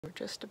We're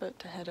just about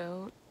to head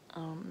out.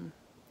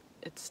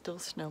 It's still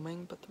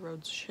snowing, but the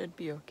roads should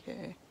be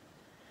okay.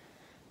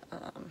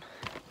 Got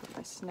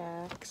my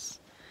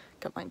snacks,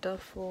 got my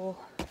duffel,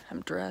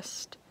 I'm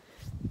dressed,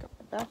 got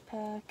my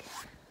backpack,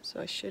 so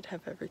I should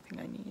have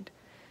everything I need.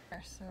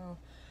 So,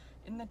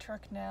 in the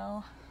truck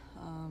now,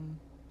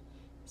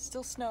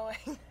 still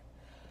snowing.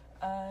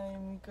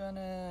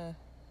 We're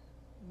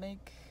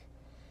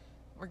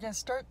gonna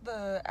start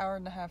the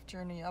hour-and-a-half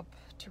journey up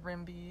to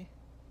Rimby,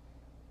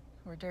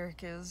 where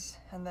Derick is,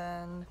 and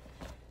then,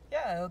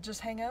 yeah, I'll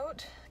just hang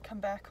out, come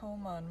back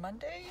home on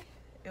Monday.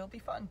 It'll be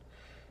fun.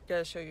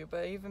 Gotta show you,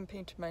 but I even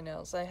painted my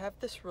nails. I have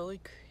this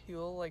really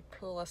cool, like,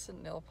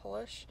 pearlescent nail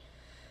polish,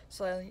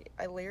 so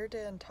I layered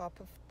it on top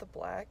of the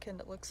black, and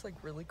it looks, like,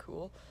 really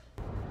cool.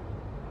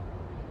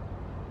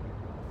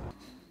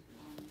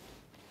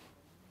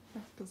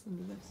 That goes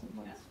under there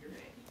somewhere. That's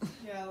great.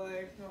 Yeah,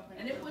 like, no,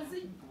 and it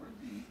wasn't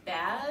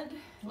bad.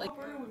 Like,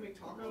 we make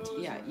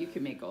tacos. yeah, you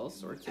can make all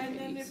sorts of And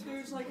then things. if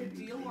there's like a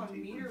deal on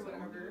meat or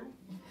whatever.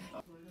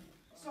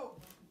 So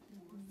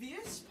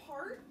this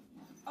part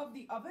of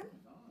the oven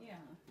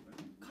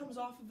comes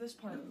off of this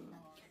part.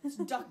 It's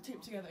duct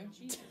taped together.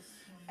 Jesus.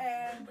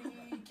 And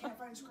we can't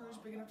find screws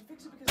big enough to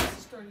fix it because this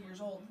is 30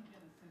 years old.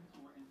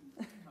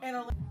 And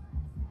our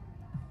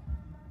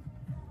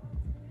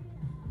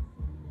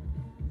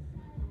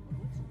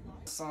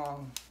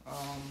song,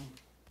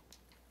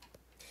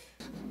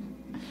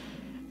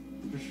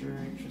 for sure,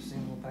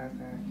 interesting little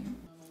backpack.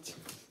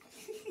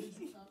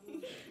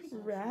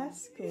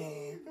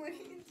 Rascal. What are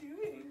you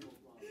doing?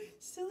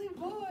 Silly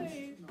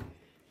boy.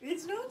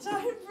 It's no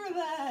time for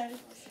that.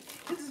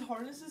 His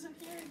harness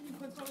isn't here. He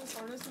puts on his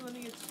harness and then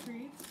he gets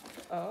treats.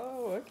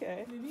 Oh,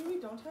 okay. Maybe we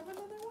don't have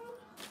another one?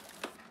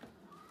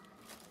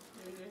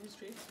 Maybe they're his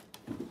treats.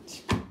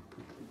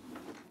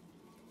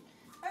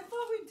 I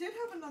thought we did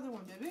have another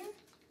one, did we? I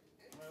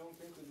don't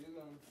think we do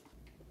them.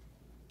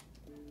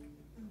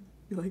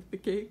 You like the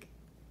cake?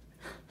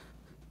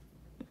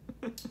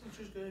 Which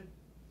is good.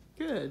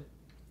 Good.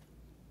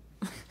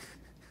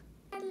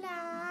 I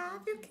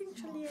love you, King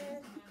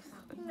Juliet.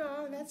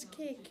 No, that's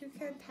cake. You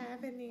can't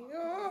have any.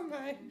 Oh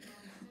my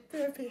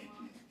baby.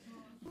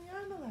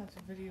 I'm allowed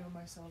to video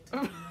myself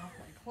taking off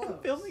my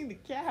clothes. Filming the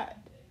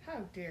cat. How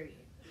dare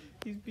you?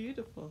 He's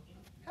beautiful.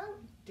 How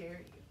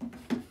dare you?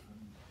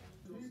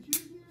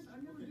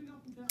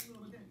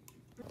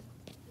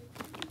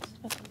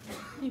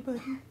 Hey,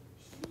 buddy.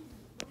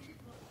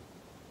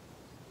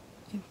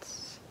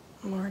 It's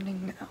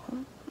morning now.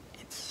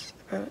 It's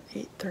about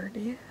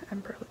 8:30.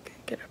 I'm probably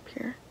gonna get up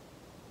here.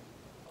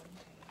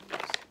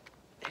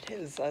 It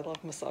is. I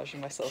love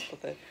massaging myself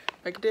with it.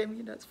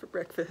 Macadamia nuts for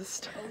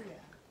breakfast. Oh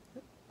yeah.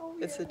 Oh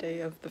It's the day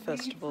of the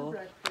festival. Weed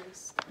for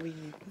breakfast.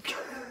 Weed.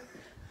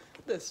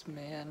 This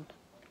man.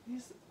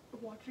 He's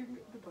watching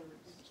the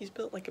birds. He's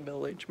built like a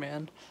middle-aged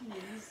man. He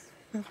is.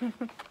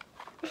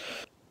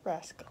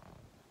 Rascal.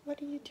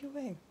 What are you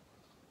doing?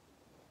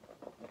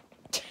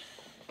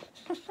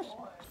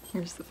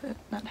 Here's the fit.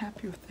 Not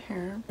happy with the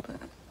hair, but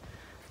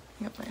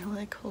I got my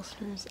leg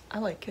holsters. I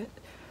like it.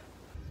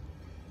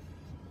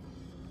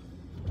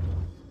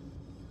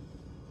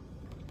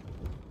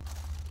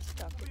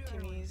 Stopped at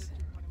Timmy's.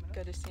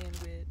 Got a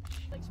sandwich.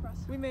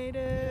 We made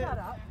it.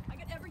 I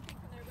get everything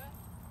from there, guys.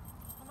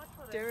 How much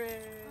for this?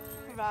 Derick.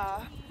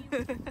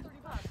 30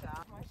 bucks.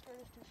 My skirt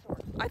is too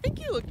short. I think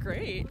you look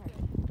great.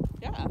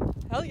 Yeah.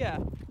 Hell yeah.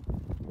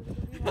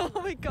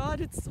 Oh my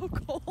god, it's so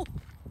cold.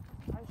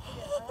 I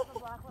have a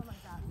black one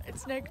like that.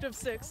 It's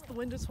 -6. The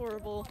wind is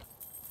horrible.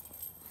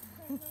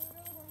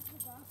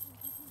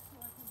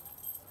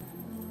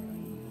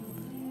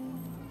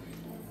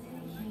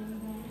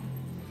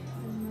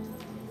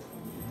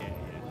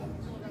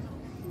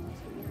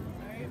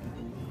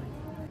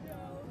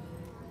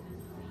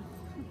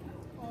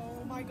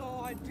 Oh my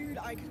god, dude,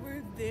 I could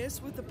wear this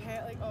with the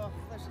pant, like, oh,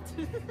 that's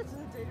this is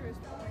a dangerous.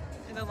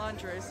 In the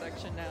lingerie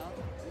section now.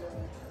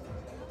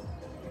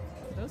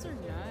 Those are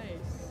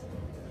nice.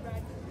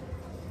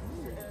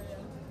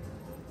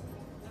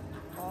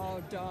 Oh,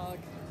 dog.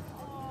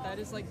 That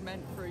is like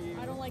meant for you.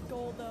 I don't like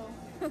gold though.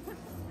 Yeah,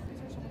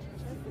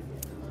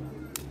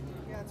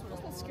 that's what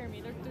Those will scare me.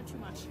 They're too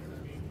much.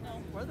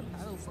 No. What are the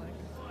paddles like?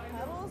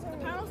 Paddles are... The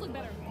paddles look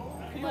better.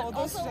 Can you But hold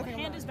those? also,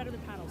 hand is better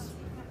than paddles.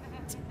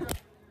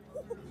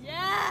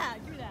 Yeah,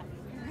 do that.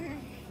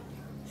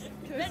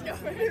 Bend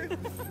over.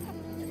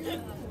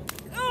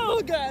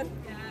 Oh god!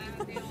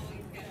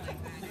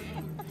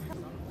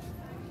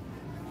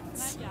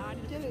 Yeah, I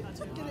need to Get it, push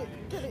that too. get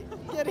it, get it,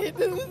 get it!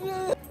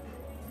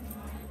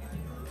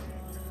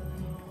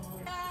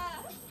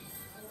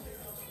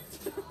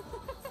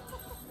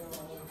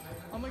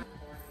 Oh my.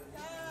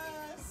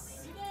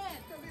 Yes! You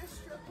did. Come be a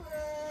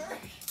stripper!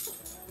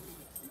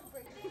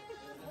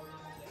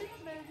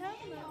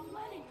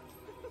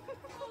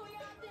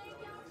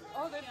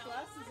 Oh, there's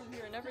glasses in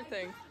here and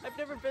everything. I've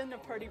never been to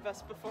Party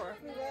Vest before.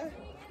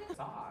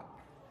 Talk.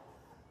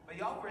 But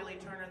y'all really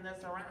turning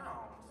this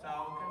around.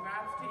 So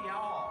congrats to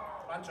y'all.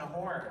 Bunch of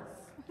whores.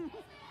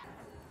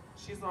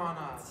 She's on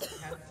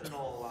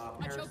intestinal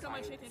parasites. I choked on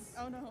my chicken.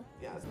 Oh no.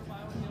 Yes.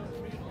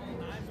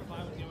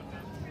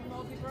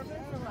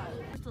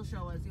 Still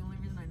show us. The only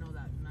reason I know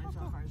that, and I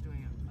saw cars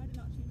doing it. I did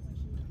not change my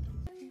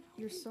shoes.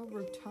 You're so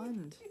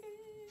rotund.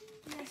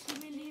 Yes, you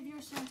may leave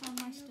your scent on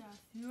my stuff.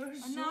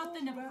 Not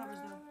the nipple covers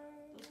though.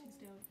 Those can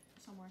stay out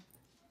somewhere.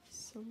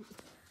 So.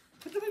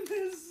 Put them in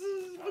this.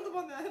 Put them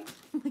on that.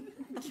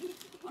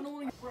 I don't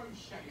want to.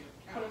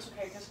 But it's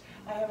okay because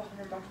I have $100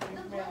 waiting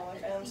for me on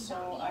life, and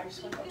so I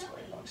spent about $20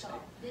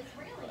 today.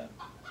 But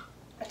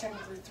I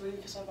technically 3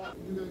 because I bought.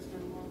 You guys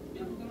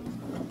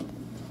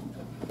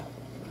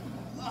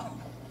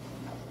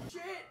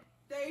Shit!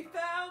 They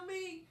found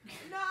me!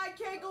 No, I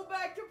can't go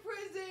back to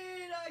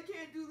prison! I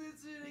can't do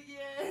this shit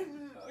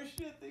again! Oh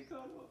shit, they caught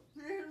up.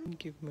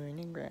 Good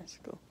morning,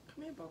 rascal.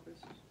 Come here,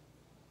 Bobbers.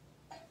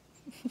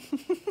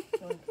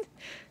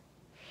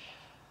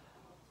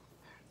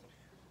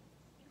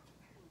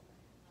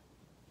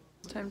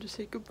 Time to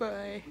say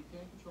goodbye.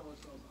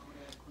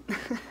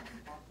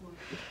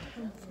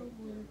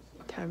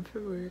 Time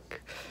for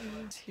work.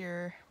 It's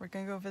here. We're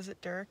gonna go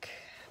visit Derick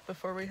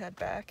before we head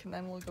back, and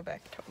then we'll go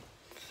back home.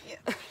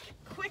 Yeah.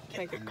 Quick.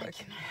 Make it quick.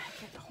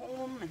 Get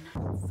home and.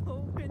 It's so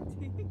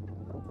windy.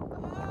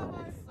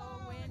 Oh, it's so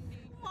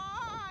windy.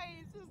 Why?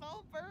 It's just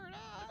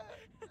Alberta.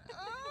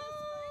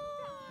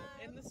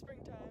 In the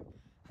springtime.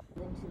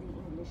 Into the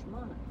English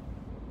monarch.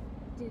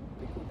 Did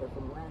the people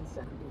from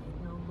Landsat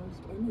be known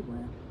most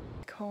anywhere?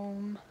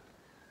 Home,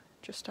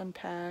 just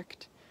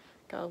unpacked,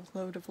 got a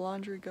load of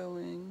laundry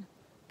going,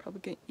 probably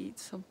gonna eat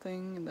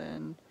something, and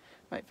then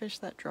might finish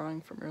that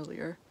drawing from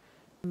earlier.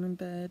 I'm in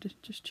bed,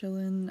 just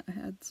chilling. I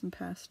had some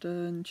pasta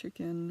and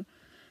chicken,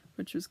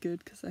 which was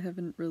good because I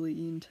haven't really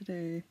eaten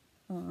today.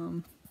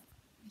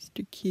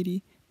 Mr.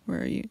 Kitty,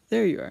 where are you?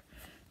 There you are.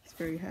 He's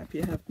very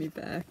happy to have me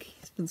back.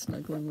 He's been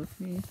snuggling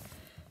with me.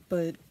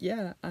 But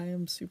yeah, I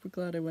am super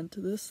glad I went to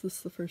this. This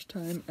is the first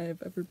time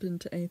I've ever been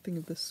to anything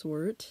of this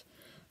sort.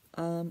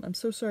 I'm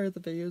so sorry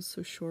the video is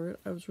so short.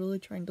 I was really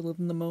trying to live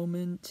in the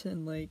moment,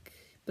 and like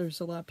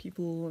there's a lot of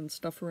people and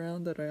stuff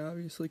around that I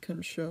obviously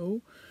couldn't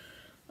show.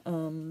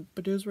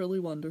 But it was really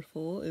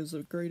wonderful. It was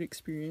a great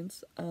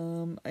experience.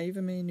 I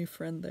even made a new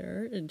friend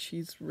there, and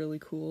she's really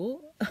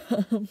cool.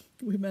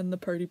 We met in the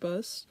party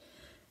bus,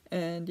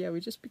 and yeah,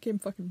 we just became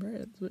fucking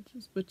friends,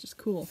 which is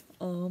cool.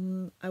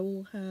 I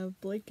will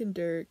have Blake and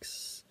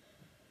Derick's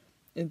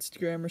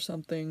Instagram or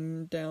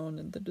something down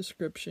in the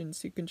description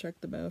so you can check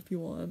them out if you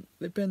want.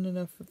 They've been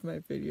enough of my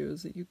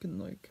videos that you can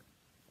like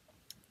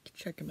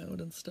check them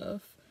out and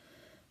stuff.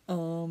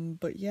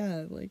 But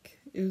yeah, like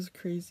it was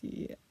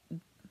crazy.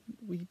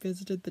 We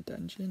visited the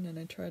dungeon and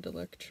I tried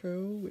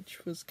electro,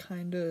 which was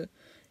kind of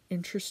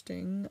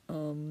interesting.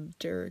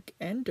 Derick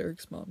and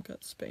Derick's mom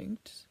got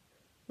spanked,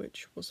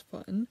 which was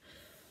fun.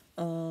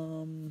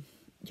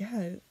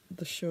 Yeah,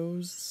 the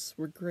shows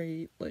were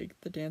great, like,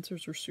 the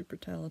dancers were super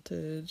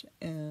talented,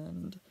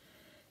 and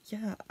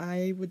yeah,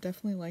 I would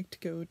definitely like to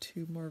go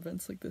to more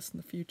events like this in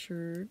the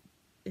future.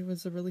 It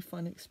was a really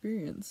fun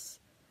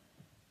experience.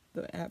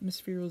 The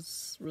atmosphere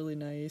was really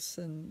nice,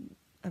 and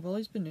I've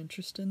always been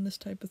interested in this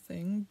type of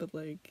thing, but,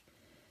 like,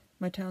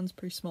 my town's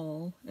pretty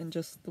small, and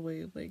just the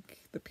way, like,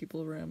 the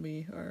people around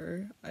me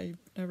are, I've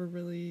never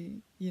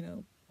really, you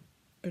know,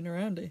 been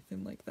around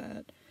anything like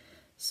that.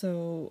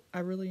 So I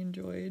really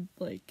enjoyed,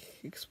 like,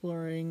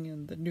 exploring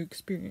and the new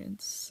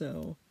experience.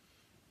 So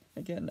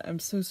again, I'm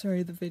so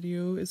sorry the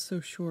video is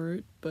so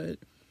short, but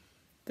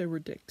there were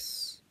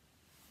dicks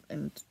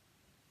and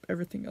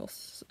everything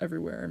else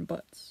everywhere, and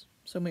butts.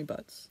 So many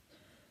butts.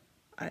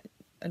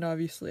 And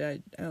obviously I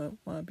don't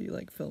want to be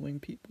like filming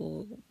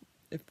people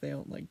if they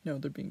don't like know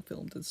they're being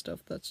filmed and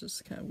stuff. That's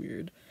just kind of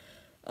weird.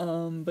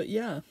 But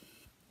yeah,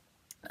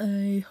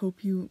 I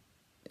hope you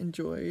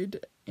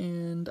enjoyed,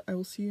 and I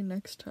will see you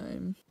next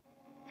time.